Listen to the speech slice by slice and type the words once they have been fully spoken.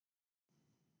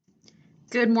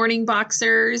Good morning,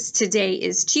 Boxers. Today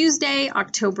is Tuesday,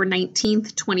 October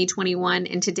 19th, 2021,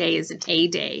 and today is an A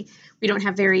day. We don't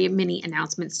have very many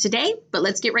announcements today, but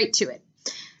let's get right to it.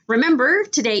 Remember,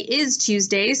 today is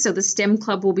Tuesday, so the STEM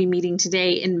Club will be meeting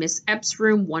today in Miss Epps'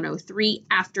 room 103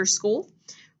 after school.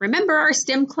 Remember, our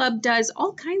STEM Club does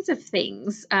all kinds of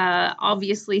things,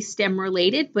 obviously STEM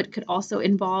related, but could also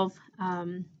involve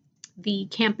the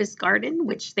campus garden,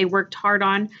 which they worked hard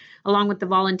on, along with the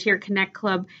Volunteer Connect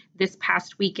Club this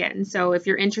past weekend. So if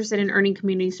you're interested in earning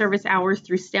community service hours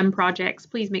through STEM projects,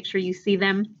 please make sure you see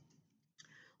them.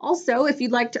 Also, if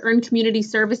you'd like to earn community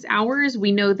service hours,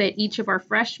 we know that each of our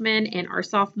freshmen and our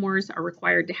sophomores are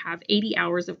required to have 80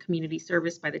 hours of community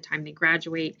service by the time they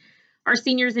graduate. Our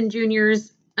seniors and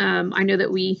juniors, I know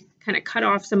that we kind of cut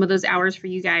off some of those hours for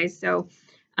you guys. So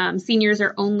seniors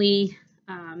are only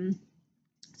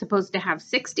supposed to have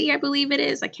 60, I believe it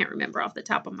is. I can't remember off the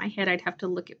top of my head. I'd have to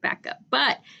look it back up.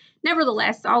 But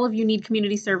nevertheless, all of you need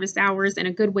community service hours, and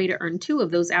a good way to earn 2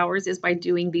 of those hours is by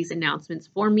doing these announcements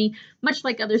for me, much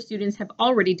like other students have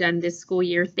already done this school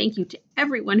year. Thank you to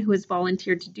everyone who has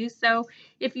volunteered to do so.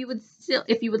 If you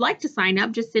would like to sign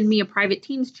up, just send me a private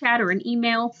Teams chat or an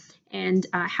email. And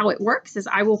how it works is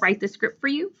I will write the script for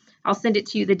you. I'll send it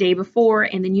to you the day before,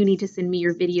 and then you need to send me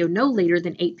your video no later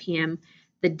than 8 p.m.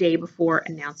 the day before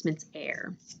announcements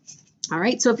air. All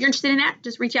right, so if you're interested in that,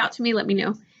 just reach out to me, let me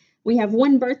know. We have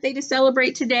one birthday to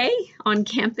celebrate today on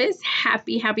campus.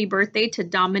 Happy birthday to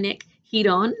Dominic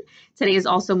Hiron. Today is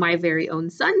also my very own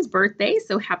son's birthday,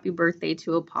 so happy birthday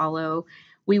to Apollo.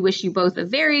 We wish you both a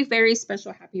very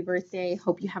special happy birthday.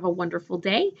 Hope you have a wonderful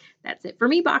day. That's it for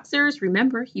me, Boxers.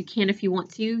 Remember, you can if you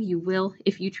want to, you will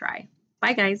if you try.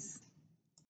 Bye, guys.